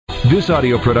This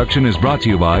audio production is brought to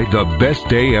you by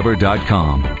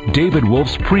thebestdayever.com, David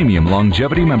Wolfe's premium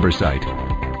longevity member site.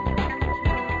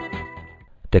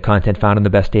 The content found on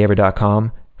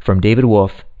thebestdayever.com from David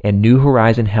Wolfe and New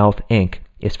Horizon Health, Inc.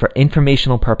 is for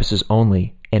informational purposes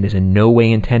only and is in no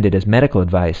way intended as medical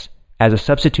advice, as a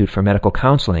substitute for medical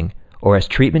counseling, or as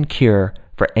treatment cure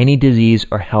for any disease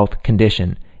or health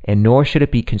condition, and nor should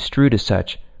it be construed as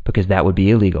such because that would be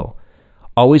illegal.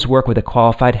 Always work with a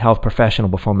qualified health professional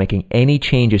before making any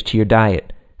changes to your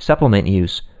diet, supplement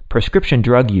use, prescription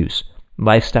drug use,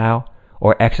 lifestyle,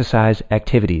 or exercise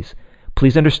activities.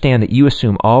 Please understand that you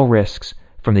assume all risks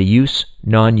from the use,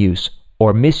 non-use,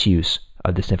 or misuse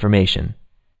of this information.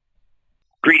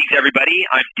 Greetings, everybody.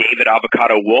 I'm David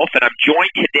Avocado Wolfe, and I'm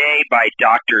joined today by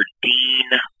Dr.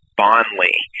 Dean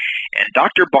Bonlie. And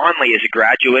Dr. Bonlie is a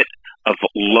graduate of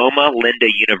Loma Linda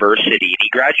University, and he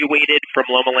graduated from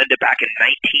Loma Linda back in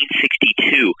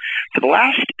 1962. For the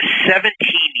last 17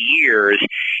 years,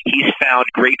 he's found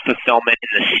great fulfillment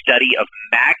in the study of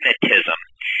magnetism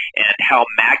and how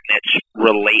magnets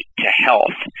relate to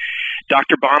health.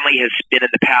 Dr. Bonlie has been in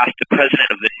the past the president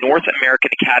of the North American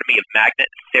Academy of Magnet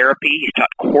Therapy. He's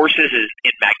taught courses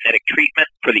in magnetic treatment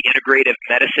for the integrative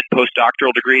medicine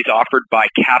postdoctoral degrees offered by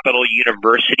Capital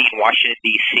University in Washington,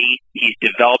 D.C. He's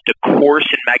developed a course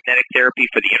in magnetic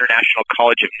therapy for the International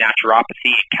College of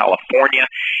Naturopathy in California.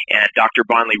 And Dr.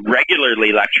 Bonlie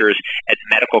regularly lectures at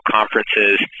medical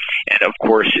conferences and, of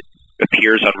course,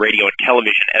 appears on radio and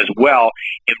television as well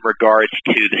in regards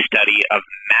to the study of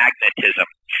magnetism.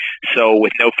 So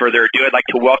with no further ado, I'd like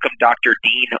to welcome Dr.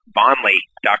 Dean Bonlie.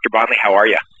 Dr. Bonlie, how are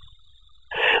you?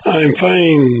 I'm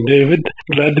fine, David.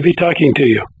 Glad to be talking to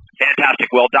you.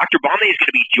 Fantastic. Well, Dr. Bonlie is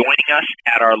going to be joining us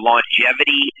at our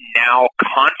Longevity Now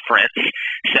conference,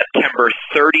 September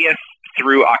 30th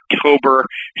through October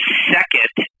 2nd,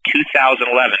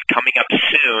 2011, coming up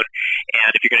soon.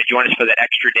 And if you're going to join us for that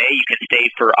extra day, you can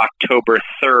stay for October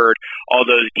 3rd. All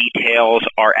those details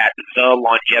are at the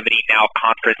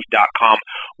LongevityNowConference.com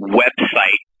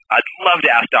website. I'd love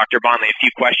to ask Dr. Bonlie a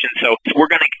few questions. So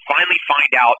we're going to finally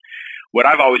find out what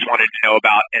I've always wanted to know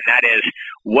about, and that is,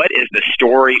 what is the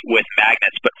story with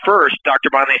magnets? But first, Dr.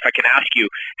 Bonlie, if I can ask you,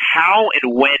 how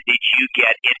and when did you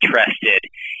get interested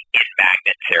in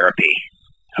magnet therapy?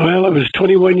 Well, it was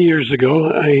 21 years ago.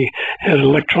 I had an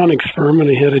electronics firm, and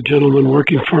I had a gentleman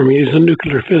working for me. He's a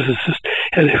nuclear physicist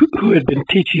who had been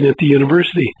teaching at the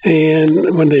university.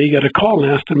 And one day he got a call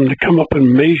and asked him to come up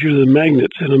and measure the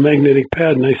magnets in a magnetic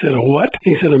pad. And I said, a what?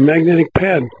 He said, a magnetic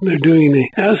pad. They're doing an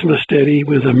asthma study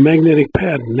with a magnetic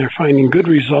pad, and they're finding good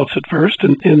results at first.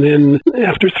 And then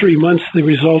after 3 months, the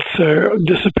results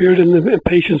disappeared, and the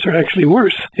patients are actually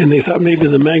worse. And they thought maybe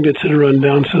the magnets had run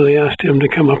down, so they asked him to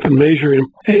come up and measure him.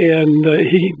 And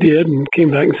he did, and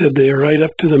came back and said they are right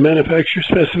up to the manufacturer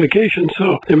specification,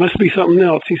 so there must be something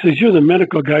else. He says, you're the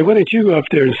medical guy, why don't you go up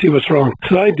there and see what's wrong?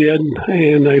 So I did,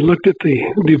 and I looked at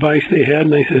the device they had,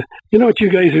 and I said, you know what you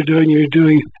guys are doing? You're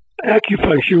doing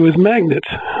acupuncture with magnets.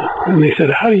 And they said,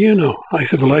 how do you know? I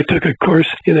said, well, I took a course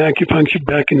in acupuncture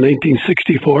back in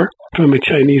 1964 from a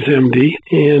Chinese MD,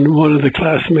 and one of the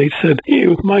classmates said,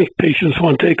 my patients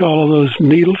want to take all of those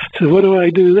needles. I said, what do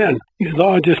I do then? He said,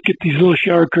 I'll just get these little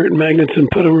shower curtain magnets and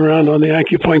put them around on the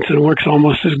acupoints, and it works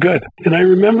almost as good. And I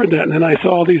remembered that, and then I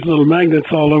saw all these little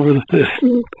magnets all over this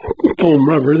foam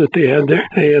rubber that they had there.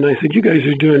 And I said, you guys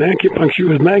are doing acupuncture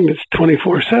with magnets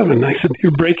 24/7. I said,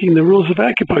 you're breaking the rules of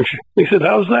acupuncture. He said,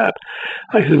 how's that?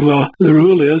 I said, well, the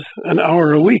rule is an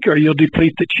hour a week or you'll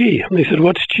deplete the chi. And they said,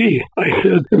 what's chi? I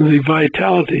said, the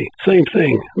vitality, same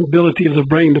thing, ability of the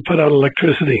brain to put out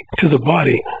electricity to the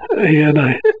body. And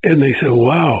they said,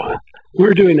 wow,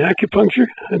 we're doing acupuncture?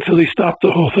 And so they stopped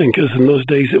the whole thing, because in those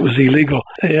days it was illegal.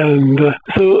 And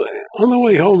so on the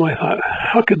way home, I thought,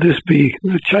 how could this be?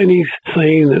 The Chinese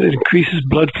saying that it increases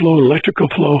blood flow and electrical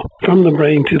flow from the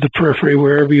brain to the periphery,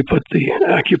 wherever you put the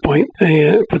acupoint,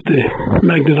 and put the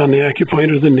magnet on the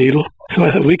acupoint or the needle. So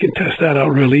I thought, we can test that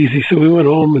out real easy. So we went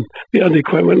home and we had the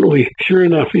equipment. Sure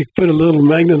enough, you put a little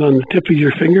magnet on the tip of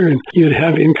your finger, and you'd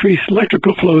have increased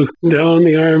electrical flow down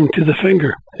the arm to the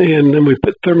finger. And then we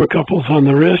put thermocouples on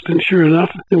the wrist, and sure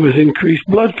enough, there was increased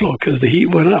blood flow because the heat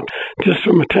went up just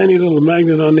from a tiny little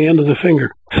magnet on the end of the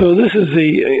finger. So this is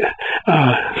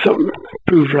something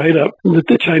proved right up that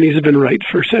the Chinese have been right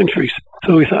for centuries.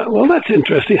 So we thought, well, that's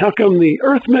interesting. How come the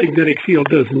Earth magnetic field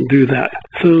doesn't do that?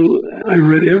 So I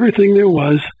read everything there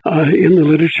was in the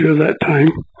literature of that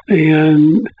time,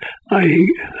 and I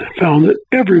found that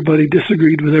everybody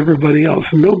disagreed with everybody else.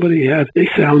 Nobody had a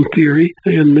sound theory,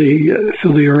 and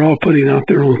so they are all putting out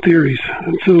their own theories.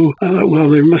 And so I thought, well,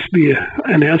 there must be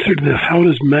an answer to this. How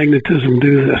does magnetism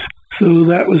do this? So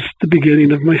that was the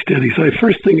beginning of my studies. The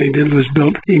first thing I did was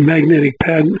build a magnetic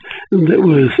pad that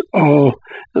was all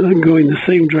going the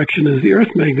same direction as the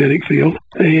Earth magnetic field,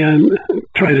 and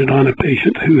tried it on a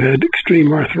patient who had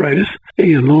extreme arthritis.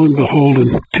 And lo and behold,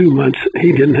 in 2 months,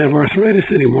 he didn't have arthritis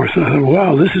anymore. So I thought,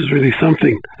 wow, this is really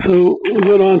something. So we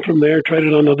went on from there, tried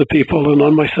it on other people and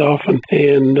on myself,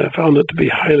 and found it to be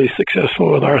highly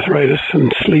successful with arthritis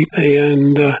and sleep.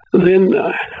 And then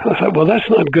I thought, well, that's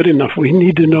not good enough. We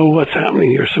need to know what's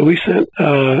happening here. So we sent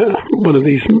one of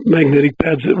these magnetic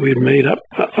pads that we had made up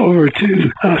over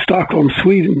to Stockholm,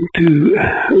 Sweden, to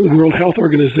the World Health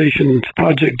Organization's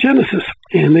Project Genesis.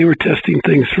 And they were testing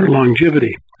things for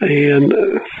longevity. And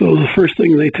so the first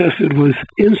thing they tested was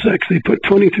insects. They put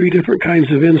 23 different kinds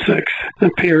of insects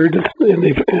paired,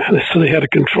 and so they had a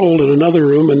control in another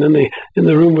room, and then in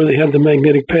the room where they had the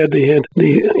magnetic pad, they had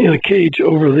in a cage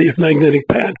over the magnetic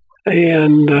pad.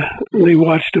 And they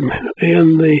watched them,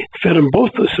 and they fed them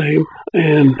both the same.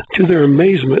 And to their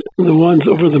amazement, the ones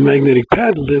over the magnetic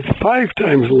pad lived 5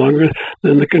 times longer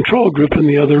than the control group in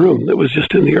the other room that was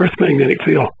just in the Earth magnetic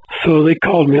field. So they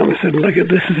called me up and said, look,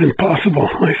 this is impossible.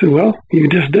 I said, well, you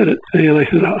just did it. And I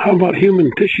said, how about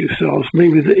human tissue cells?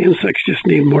 Maybe the insects just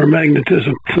need more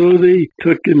magnetism. So they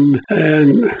took and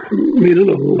made an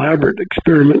elaborate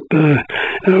experiment,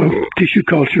 tissue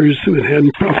cultures that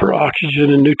had proper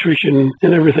oxygen and nutrition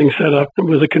and everything set up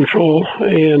with a control.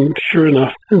 And sure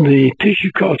enough, the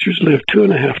tissue cultures lived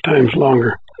 2.5 times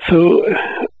longer. So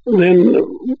then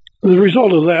the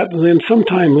result of that, then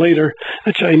sometime later,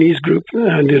 a Chinese group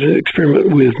did an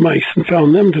experiment with mice and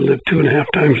found them to live 2.5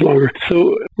 times longer.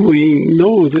 So we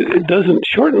know that it doesn't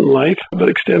shorten life, but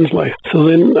extends life. So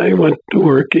then I went to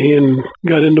work and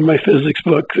got into my physics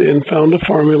books and found a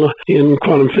formula in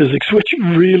quantum physics, which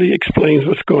really explains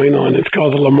what's going on. It's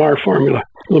called the Lamar formula.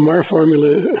 Lamar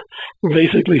formula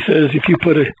basically says if you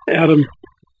put an atom,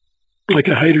 like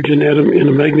a hydrogen atom, in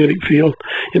a magnetic field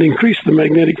and increase the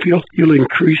magnetic field, you'll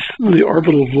increase the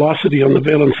orbital velocity on the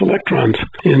valence electrons.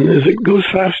 And as it goes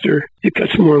faster, it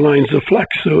cuts more lines of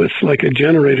flux. So it's like a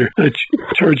generator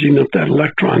charging up that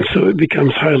electron. So it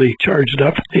becomes highly charged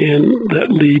up, and that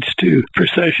leads to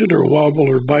precession or wobble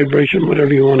or vibration,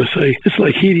 whatever you want to say. It's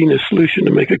like heating a solution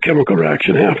to make a chemical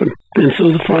reaction happen. And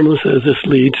so the formula says this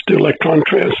leads to electron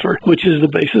transfer, which is the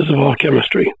basis of all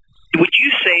chemistry. Would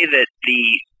you say that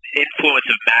the influence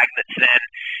of magnets then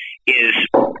is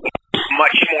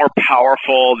much more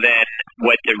powerful than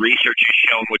what the research has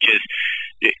shown, which is,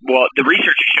 well, the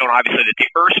research has shown obviously that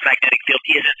the Earth's magnetic field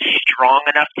isn't strong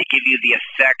enough to give you the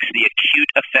effects, the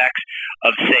acute effects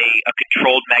of, say, a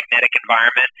controlled magnetic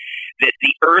environment, that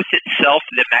the Earth itself,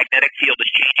 the magnetic field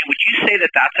is changing. Would you say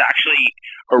that that's actually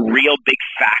a real big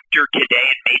factor today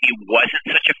and maybe wasn't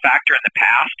such a factor in the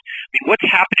past? I mean, what's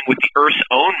happening with the Earth's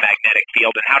own magnetic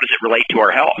field, and how does it relate to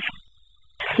our health?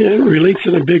 Yeah, it relates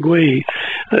in a big way.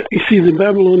 You see, the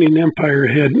Babylonian Empire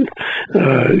had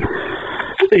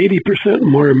 80%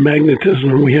 more magnetism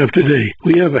than we have today.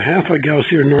 We have a half a Gauss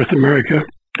here in North America,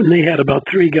 and they had about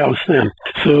 3 Gauss then.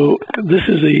 So this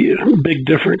is a big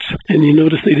difference. And you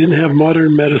notice they didn't have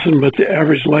modern medicine, but the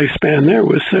average lifespan there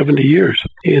was 70 years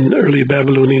in the early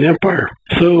Babylonian Empire.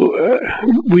 So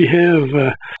we have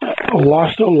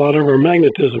lost a lot of our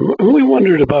magnetism. And we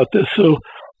wondered about this. So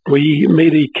we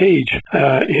made a cage,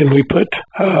 and we put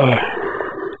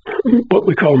what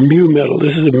we call mu metal.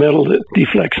 This is a metal that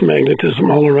deflects magnetism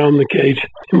all around the cage.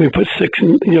 And we put 6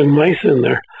 young mice in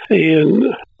there. And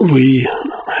we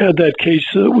had that cage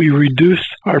so that we reduced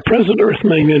our present Earth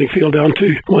magnetic field down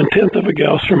to 1/10 of a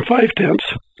Gauss from 5/10.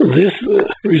 This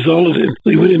resulted in,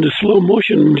 they went into slow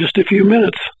motion in just a few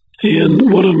minutes.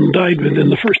 And one of them died within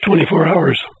the first 24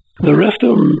 hours. The rest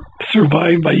of them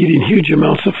survived by eating huge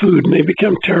amounts of food, and they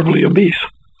become terribly obese.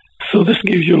 So this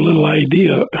gives you a little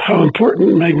idea how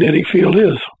important magnetic field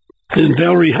is. And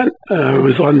Valerie Hunt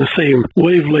was on the same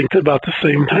wavelength about the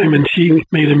same time, and she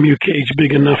made a mu cage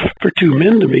big enough for 2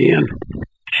 men to be in.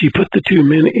 She put the 2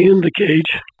 men in the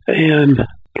cage, and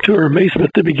to her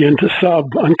amazement, they began to sob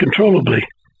uncontrollably.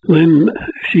 Then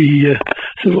she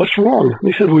said, "What's wrong?"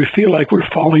 They said, "We feel like we're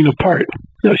falling apart."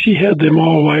 Now, she had them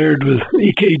all wired with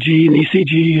EKG and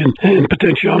ECG and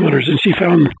potentiometers, and she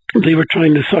found they were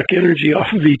trying to suck energy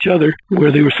off of each other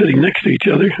where they were sitting next to each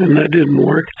other, and that didn't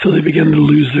work. So they began to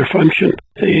lose their function,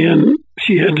 and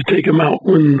she had to take them out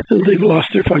when they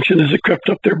lost their function as it crept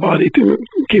up their body,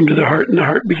 came to the heart, and the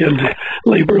heart began to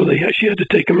labor. She had to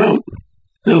take them out.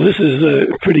 Now, this is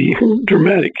pretty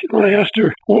dramatic. I asked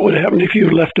her what would happen if you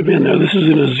left them in there. This is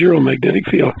in a zero magnetic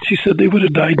field. She said they would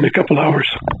have died in a couple hours.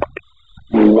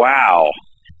 Wow.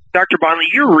 Dr. Bonlie,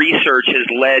 your research has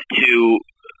led to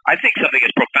I think something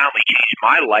has profoundly changed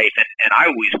my life, and I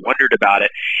always wondered about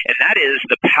it, and that is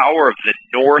the power of the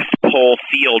North Pole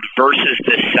field versus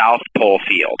the South Pole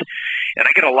field. And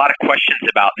I get a lot of questions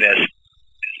about this.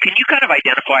 Can you kind of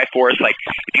identify for us, like,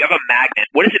 if you have a magnet,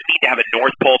 what does it mean to have a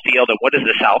North Pole field, and what does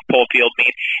the South Pole field mean?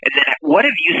 And then what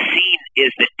have you seen is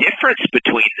the difference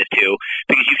between the two?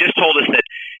 Because you just told us that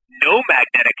no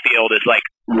magnetic field is, like,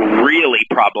 really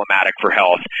problematic for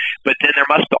health. But then there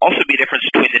must also be a difference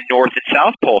between the North and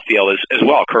South Pole field as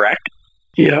well, correct?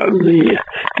 Yeah,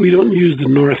 we don't use the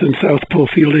North and South Pole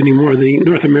field anymore. The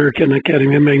North American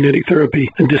Academy of Magnetic Therapy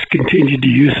discontinued the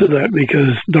use of that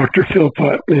because Dr.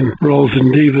 Philpott and Rawls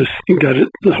and Davis got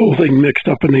the whole thing mixed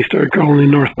up, and they started calling the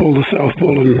North Pole the South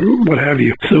Pole and what have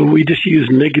you. So we just use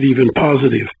negative and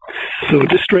positive. So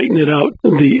to straighten it out,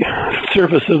 the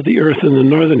surface of the Earth in the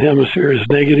Northern Hemisphere is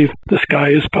negative, the sky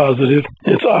is positive,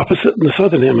 and it's opposite in the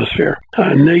Southern Hemisphere.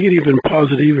 Negative and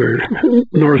positive, or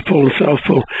North Pole and South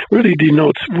Pole, really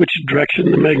denotes which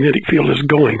direction the magnetic field is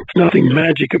going. There's nothing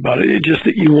magic about it. It's just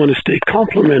that you want to stay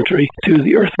complementary to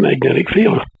the Earth magnetic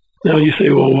field. Now you say,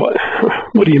 well,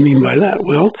 what do you mean by that?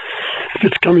 Well, if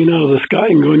it's coming out of the sky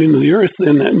and going into the Earth,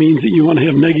 then that means that you want to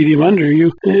have negative under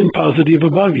you and positive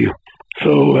above you.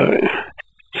 So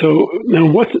now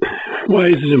why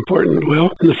is it important?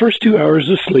 Well, in the first 2 hours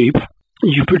of sleep,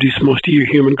 you produce most of your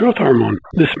human growth hormone.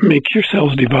 This makes your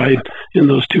cells divide in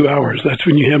those 2 hours. That's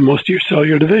when you have most of your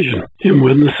cellular division. And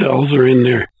when the cells are in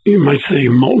their, you might say,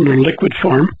 molten or liquid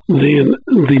form, then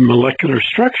the molecular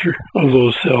structure of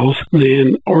those cells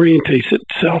then orientates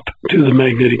itself to the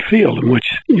magnetic field in which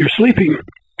you're sleeping.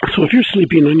 So if you're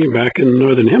sleeping on your back in the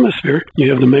Northern Hemisphere,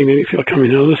 you have the magnetic field coming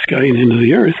out of the sky and into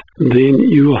the Earth, then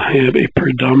you will have a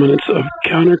predominance of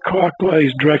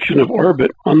counterclockwise direction of orbit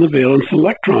on the valence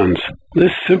electrons.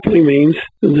 This simply means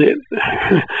that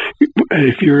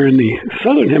if you're in the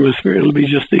Southern Hemisphere, it'll be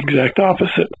just the exact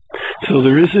opposite. So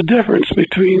there is a difference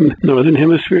between Northern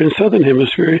Hemisphere and Southern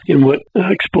Hemisphere in what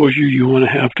exposure you want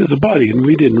to have to the body. And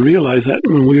we didn't realize that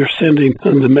when we were sending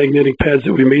the magnetic pads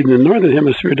that we made in the Northern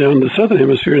Hemisphere down to the Southern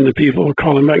Hemisphere, and the people were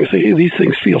calling back and saying, hey, these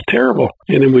things feel terrible.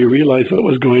 And then we realized what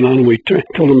was going on, and we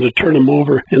told them to turn them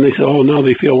over, and they said, oh, now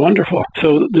they feel wonderful.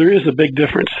 So there is a big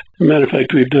difference. As a matter of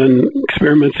fact, we've done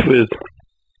experiments with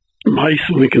mice,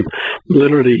 we can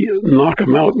literally knock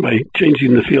them out by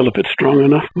changing the field if it's strong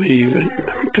enough. We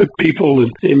took people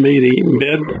and they made a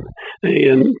bed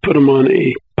and put them on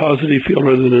a positive field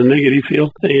rather than a negative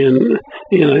field. And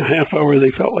in a half hour,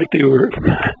 they felt like they were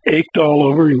ached all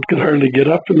over and could hardly get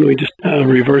up. And we just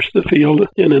reversed the field,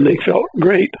 and then they felt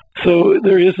great. So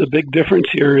there is a big difference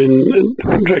here in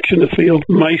direction of field.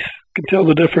 Mice can tell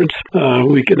the difference.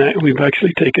 We've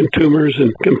actually taken tumors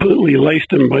and completely laced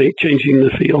them by changing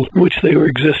the field in which they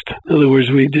exist. In other words,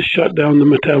 we just shut down the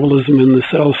metabolism in the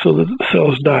cells so that the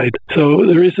cells died. So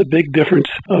there is a big difference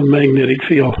of magnetic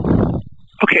field.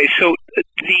 Okay, so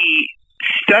the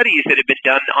studies that have been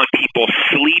done on people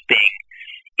sleeping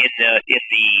in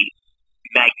the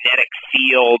magnetic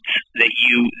fields that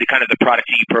the kind of the products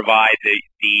that you provide, the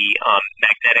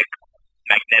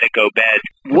Magnetico beds.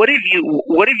 What have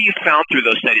you found through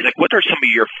those studies? Like, what are some of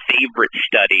your favorite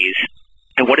studies,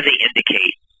 and what do they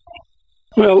indicate?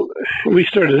 Well, we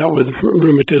started out with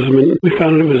rheumatism, and we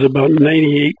found it was about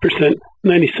 96%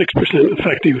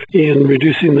 effective in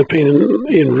reducing the pain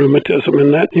in rheumatism,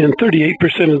 and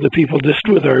 38% of the people just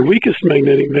with our weakest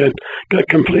magnetic bed got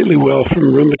completely well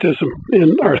from rheumatism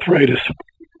and arthritis.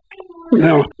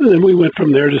 Now, then we went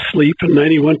from there to sleep, and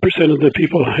 91% of the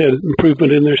people had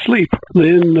improvement in their sleep.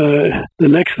 Then the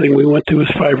next thing we went to was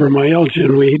fibromyalgia,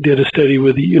 and we did a study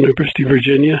with the University of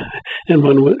Virginia and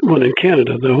one in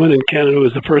Canada. The one in Canada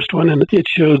was the first one, and it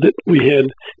showed that we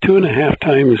had 2.5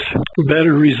 times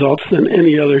better results than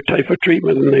any other type of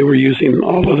treatment, and they were using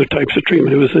all other types of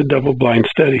treatment. It was a double-blind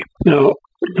study. Now,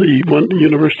 the one at the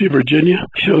University of Virginia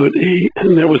showed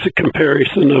and there was a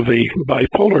comparison of a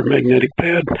bipolar magnetic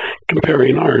pad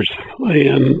comparing ours.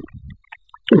 And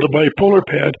the bipolar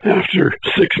pad, after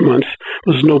 6 months,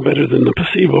 was no better than the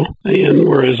placebo, and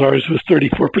whereas ours was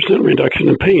 34% reduction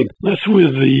in pain. That's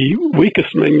with the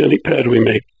weakest magnetic pad we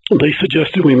make. They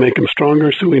suggested we make them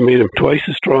stronger, so we made them twice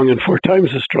as strong and 4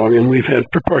 times as strong, and we've had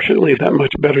proportionately that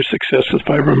much better success with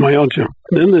fibromyalgia.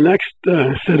 Then the next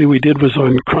study we did was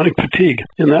on chronic fatigue,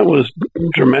 and that was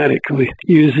dramatically.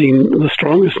 Using the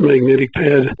strongest magnetic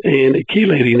pad and a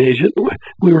chelating agent,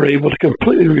 we were able to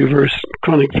completely reverse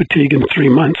chronic fatigue in 3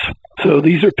 months. So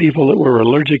these are people that were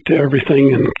allergic to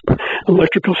everything, and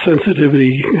electrical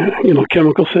sensitivity,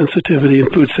 chemical sensitivity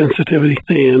and food sensitivity,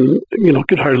 and,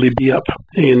 could hardly be up.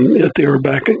 And yet they were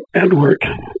back at work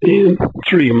in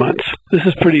 3 months. This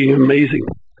is pretty amazing.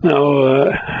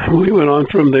 Now, we went on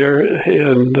from there,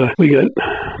 and we got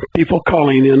people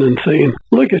calling in and saying,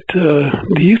 look at,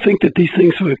 do you think that these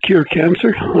things would cure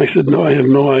cancer? I said, no, I have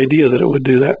no idea that it would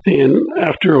do that. And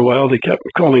after a while, they kept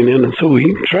calling in, and so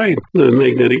we tried the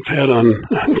magnetic pad on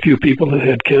a few people that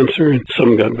had cancer, and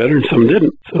some got better and some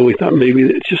didn't. So we thought maybe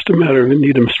it's just a matter of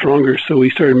needing them stronger. So we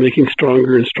started making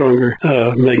stronger and stronger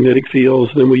magnetic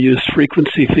fields. Then we used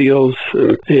frequency fields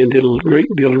and did a great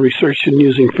deal of research in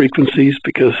using frequencies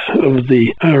because of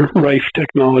the Rife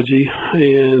technology.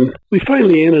 And we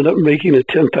finally ended up making a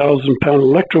 10,000-pound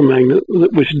electromagnet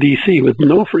that was DC with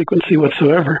no frequency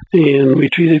whatsoever. And we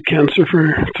treated cancer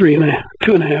for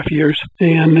 2.5 years.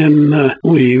 And then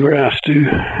we were asked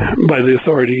by the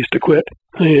authorities to quit.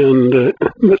 And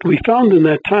but we found in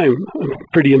that time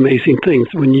pretty amazing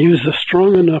things. When you use a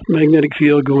strong enough magnetic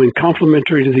field going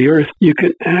complementary to the Earth, you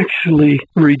can actually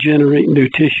regenerate new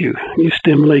tissue. You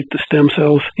stimulate the stem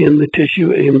cells in the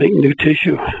tissue and make new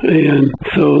tissue. And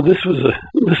so this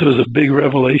was a big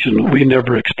revelation we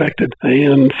never expected.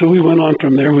 And so we went on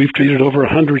from there. We've treated over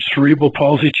 100 cerebral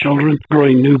palsy children,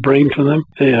 growing new brain for them.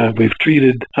 We've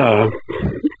treated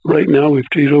right now we've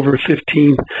treated over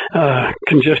 15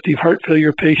 congestive heart failure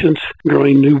patients,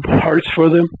 growing new hearts for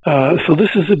them. So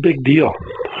this is a big deal.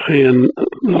 And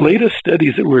the latest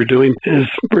studies that we're doing is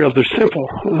rather simple.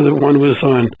 The one was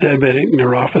on diabetic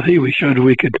neuropathy. We showed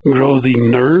we could grow the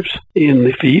nerves in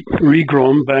the feet, regrow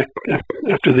them back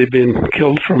after they've been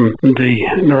killed from the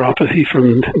neuropathy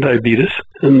from diabetes.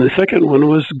 And the second one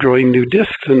was growing new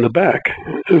discs in the back.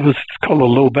 It was called a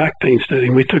low back pain study.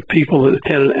 We took people that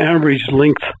had an average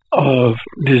length of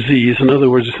disease, in other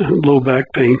words, low back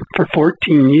pain, for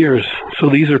 14 years. So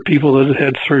these are people that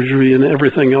had surgery and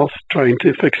everything else trying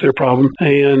to fix their problem.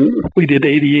 And we did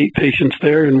 88 patients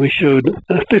there, and we showed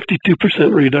a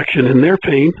 52% reduction in their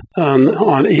pain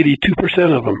on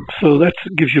 82% of them. So that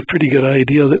gives you a pretty good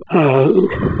idea that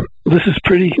this is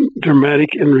pretty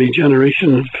dramatic in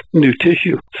regeneration of new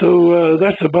tissue. So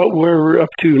that's about where we're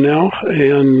up to now,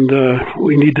 and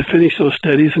we need to finish those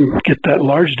studies and get that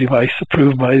large device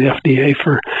approved by the FDA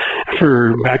for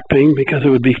back pain, because it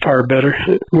would be far better.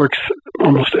 It works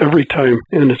almost every time,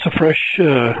 and it's a fresh,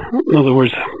 in other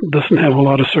words, doesn't have a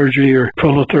lot of surgery or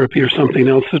prolotherapy or something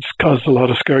else that's caused a lot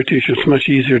of scar tissue. It's much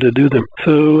easier to do them.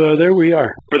 So there we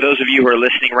are. For those of you who are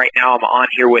listening right now, I'm on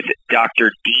here with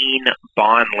Dr. Dean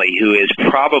Bonlie, who is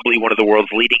probably one of the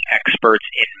world's leading experts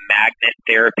in magnet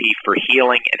therapy for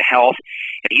healing and health.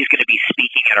 And he's going to be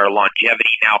speaking at our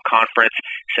Longevity Now conference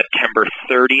September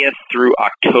 30th through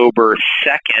October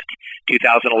 2nd,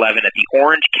 2011 at the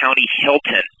Orange County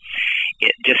Hilton,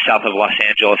 just south of Los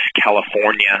Angeles,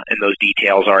 California. And those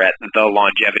details are at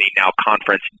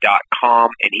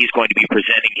thelongevitynowconference.com. And he's going to be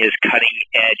presenting his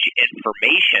cutting-edge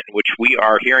information, which we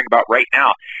are hearing about right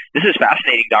now. This is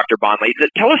fascinating, Dr. Bonlie.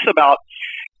 Tell us about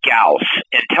Gauss,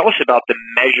 and tell us about the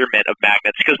measurement of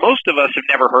magnets, because most of us have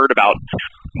never heard about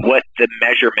what the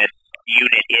measurement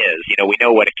unit is. You know, we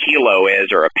know what a kilo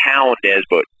is or a pound is,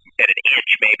 but and an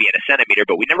inch maybe and a centimeter,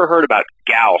 but we never heard about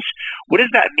Gauss. What does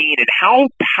that mean, and how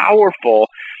powerful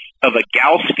of a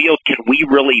Gauss field can we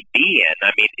really be in?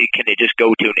 I mean, can it just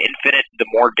go to an infinite? The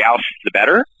more Gauss, the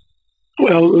better?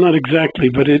 Well, not exactly,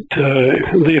 but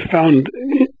they have found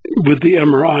with the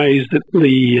MRIs that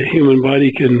the human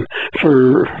body can,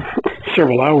 for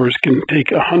several hours, can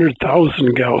take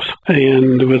 100,000 Gauss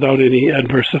and without any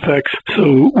adverse effects.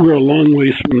 So we're a long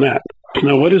ways from that.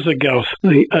 Now, what is a Gauss?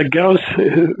 A Gauss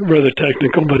is rather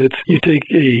technical, but it's you take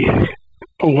a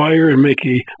wire and make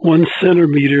a 1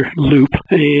 centimeter loop,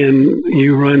 and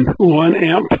you run 1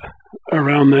 amp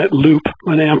around that loop,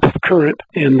 1 amp of current,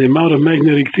 and the amount of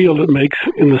magnetic field it makes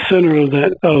in the center of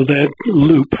that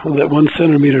loop, of that 1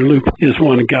 centimeter loop, is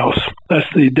 1 Gauss.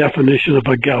 That's the definition of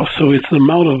a Gauss. So it's the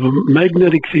amount of a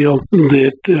magnetic field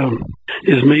that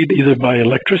is made either by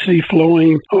electricity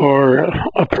flowing or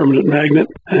a permanent magnet.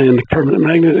 And the permanent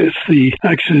magnet is the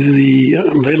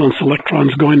valence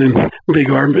electrons going in big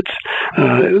orbits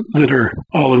that are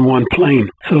all in one plane.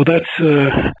 So that's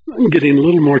getting a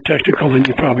little more technical than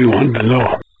you probably wanted to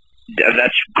know.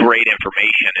 That's great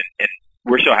information, and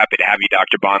we're so happy to have you,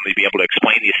 Dr. Bonlie, be able to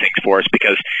explain these things for us,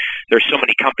 because there's so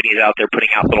many companies out there putting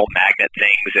out little magnet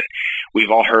things, and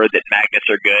we've all heard that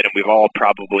magnets are good, and we've all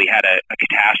probably had a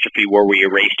catastrophe where we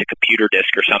erased a computer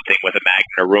disk or something with a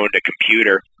magnet or ruined a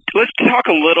computer. Let's talk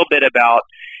a little bit about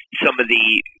some of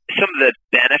the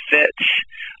benefits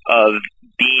of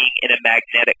being in a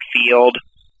magnetic field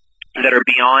that are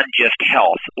beyond just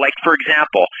health. Like, for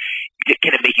example,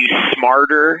 can it make you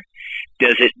smarter?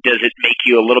 Does it make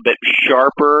you a little bit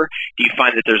sharper? Do you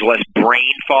find that there's less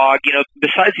brain fog? You know,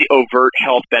 besides the overt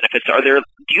health benefits, do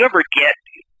you ever get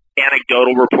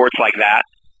anecdotal reports like that?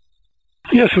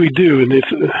 Yes, we do, and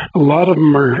a lot of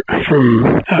them are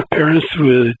from parents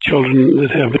with children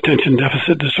that have attention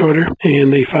deficit disorder,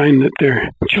 and they find that their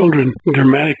children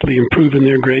dramatically improve in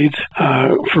their grades.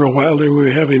 For a while there, we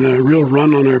were having a real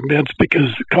run on our beds because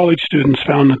college students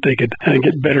found that they could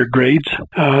get better grades.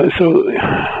 So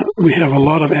we have a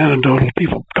lot of anecdotal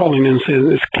people calling in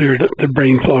saying it's cleared up the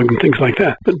brain fog and things like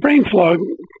that. But brain fog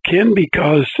can be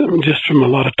caused just from a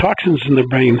lot of toxins in the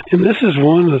brain, and this is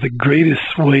one of the greatest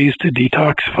ways to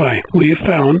detoxify. We have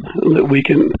found that we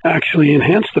can actually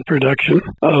enhance the production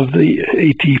of the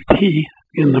ATP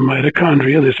in the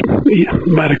mitochondria. This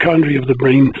mitochondria of the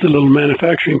brain is a little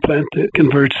manufacturing plant that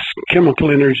converts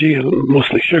chemical energy,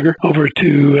 mostly sugar, over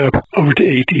to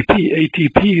ATP.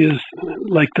 ATP is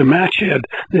like the match head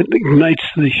that ignites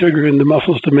the sugar in the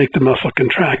muscles to make the muscle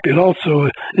contract. It also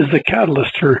is the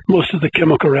catalyst for most of the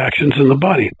chemical reactions in the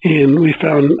body. And we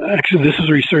found, actually, this is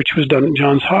research was done at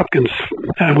Johns Hopkins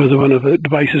with one of the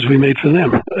devices we made for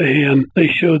them. And they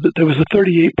showed that there was a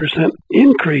 38%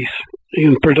 increase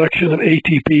in production of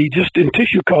ATP just in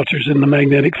tissue cultures in the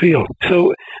magnetic field.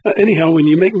 So anyhow, when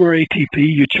you make more ATP,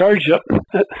 you charge up.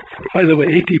 By the way,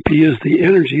 ATP is the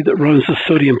energy that runs the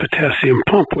sodium-potassium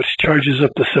pump, which charges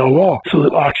up the cell wall so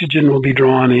that oxygen will be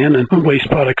drawn in and waste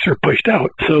products are pushed out.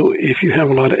 So if you have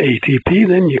a lot of ATP,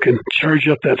 then you can charge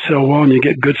up that cell wall and you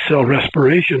get good cell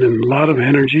respiration and a lot of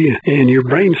energy, and your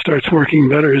brain starts working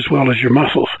better as well as your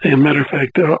muscles. And matter of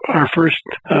fact, our first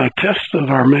test of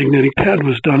our magnetic pad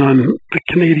was done on the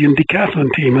Canadian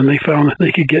decathlon team, and they found that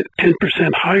they could get 10%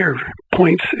 higher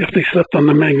points if they slept on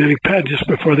the magnetic pad just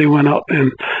before they went out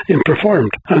and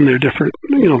performed on their different,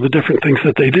 the different things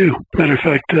that they do. Matter of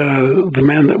fact, the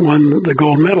man that won the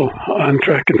gold medal on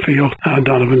track and field,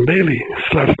 Donovan Bailey,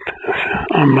 slept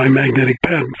on my magnetic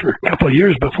pad for a couple of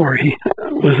years before he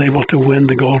was able to win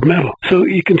the gold medal. So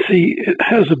you can see it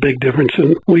has a big difference,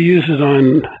 and we use it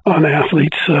on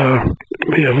athletes.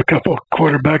 We have a couple of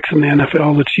quarterbacks in the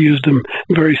NFL that's used them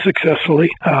very successfully.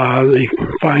 They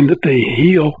find that they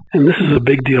heal, and this is a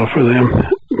big deal for them.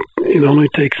 It only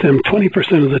takes them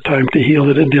 20% of the time to heal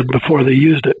that it did before they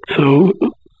used it. So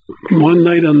one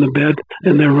night on the bed,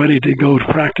 and they're ready to go to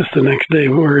practice the next day,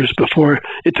 whereas before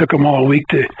it took them all week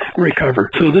to recover.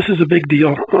 So this is a big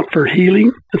deal for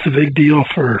healing. It's a big deal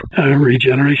for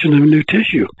regeneration of new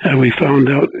tissue. And we found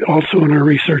out also in our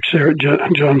research there at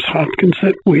Johns Hopkins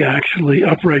that we actually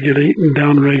upregulate and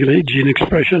downregulate gene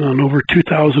expression on over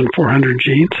 2,400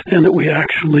 genes, and that we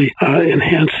actually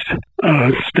enhanced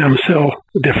stem cell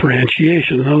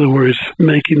differentiation. In other words,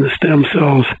 making the stem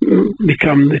cells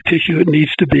become the tissue it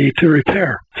needs to be to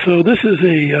repair. So this is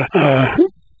a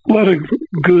lot of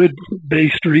good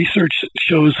based research that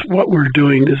shows what we're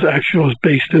doing is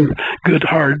based in good,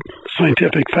 hard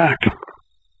scientific fact.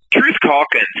 Truth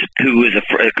Calkins, who is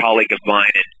a colleague of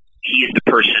mine, and he's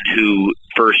the person who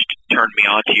first turned me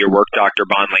on to your work, Dr.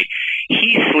 Bonlie.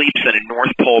 He sleeps in a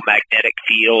North Pole magnetic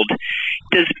field.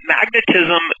 Does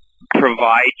magnetism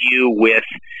provide you with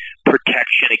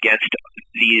protection against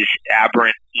these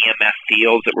aberrant EMF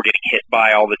fields that we're getting hit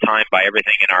by all the time by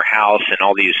everything in our house and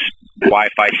all these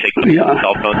Wi-Fi signals and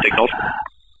cell phone signals?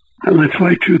 And that's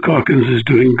why True Calkins is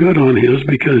doing good on his,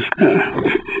 because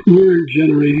we're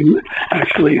generating,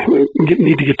 actually, we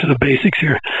need to get to the basics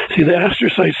here. See, the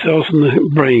astrocyte cells in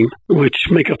the brain, which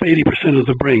make up 80% of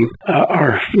the brain,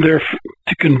 are there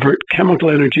to convert chemical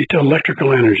energy to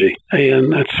electrical energy.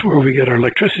 And that's where we get our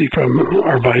electricity from,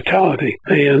 our vitality.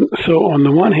 And so on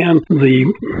the one hand,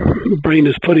 the brain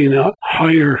is putting out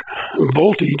higher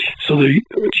voltage, so that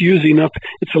it's using up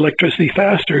its electricity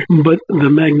faster, but the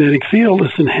magnetic field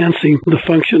is enhancing the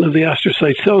function of the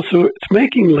astrocyte cells, so it's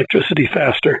making electricity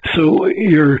faster. So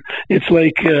it's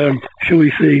like, shall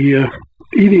we say,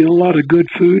 eating a lot of good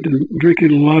food and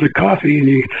drinking a lot of coffee, and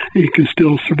you can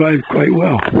still survive quite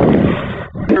well.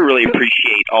 I really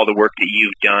appreciate all the work that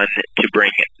you've done to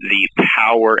bring the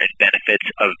power and benefits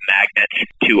of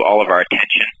magnets to all of our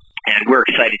attention. And we're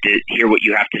excited to hear what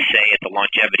you have to say at the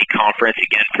Longevity Conference.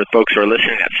 Again, for folks who are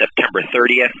listening, that's September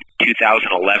 30th,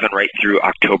 2011, right through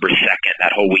October 2nd, that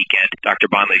whole weekend. Dr.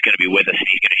 Bonlie is going to be with us, and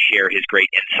he's going to share his great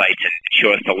insights and show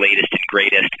us the latest and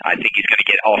greatest. I think he's going to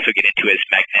also get into his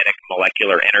magnetic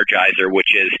molecular energizer,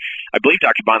 which is, I believe,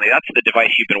 Dr. Bonlie, that's the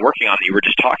device you've been working on that you were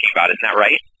just talking about. Isn't that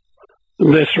right?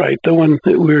 That's right. The one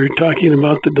that we're talking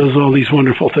about that does all these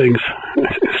wonderful things,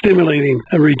 stimulating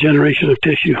a regeneration of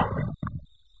tissue.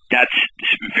 That's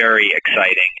very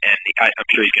exciting, and I'm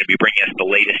sure he's going to be bringing us the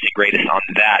latest and greatest on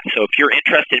that. So if you're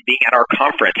interested in being at our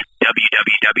conference,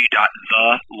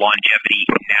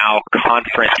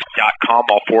 www.thelongevitynowconference.com,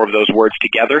 all four of those words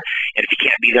together. And if you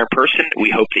can't be there in person, we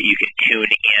hope that you can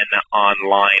tune in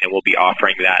online, and we'll be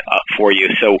offering that up for you.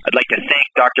 So I'd like to thank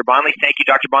Dr. Bonlie. Thank you,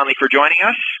 Dr. Bonlie, for joining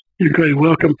us. You're very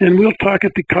welcome. And we'll talk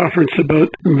at the conference about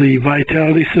the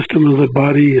vitality system of the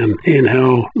body and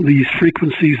how these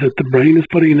frequencies that the brain is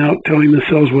putting out, telling the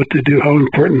cells what to do, how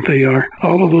important they are,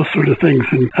 all of those sort of things.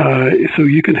 And so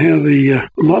you can have a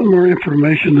lot more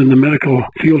information than the medical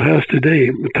field has today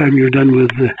by the time you're done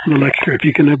with the lecture, if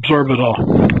you can absorb it all.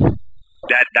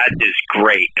 That is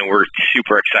great, and we're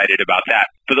super excited about that.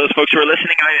 For those folks who are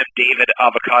listening, I am David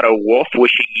Avocado Wolfe,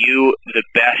 wishing you the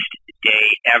best day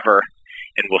ever,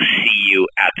 and we'll see you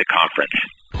at the conference.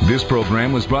 This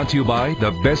program was brought to you by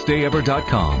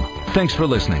thebestdayever.com. Thanks for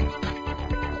listening.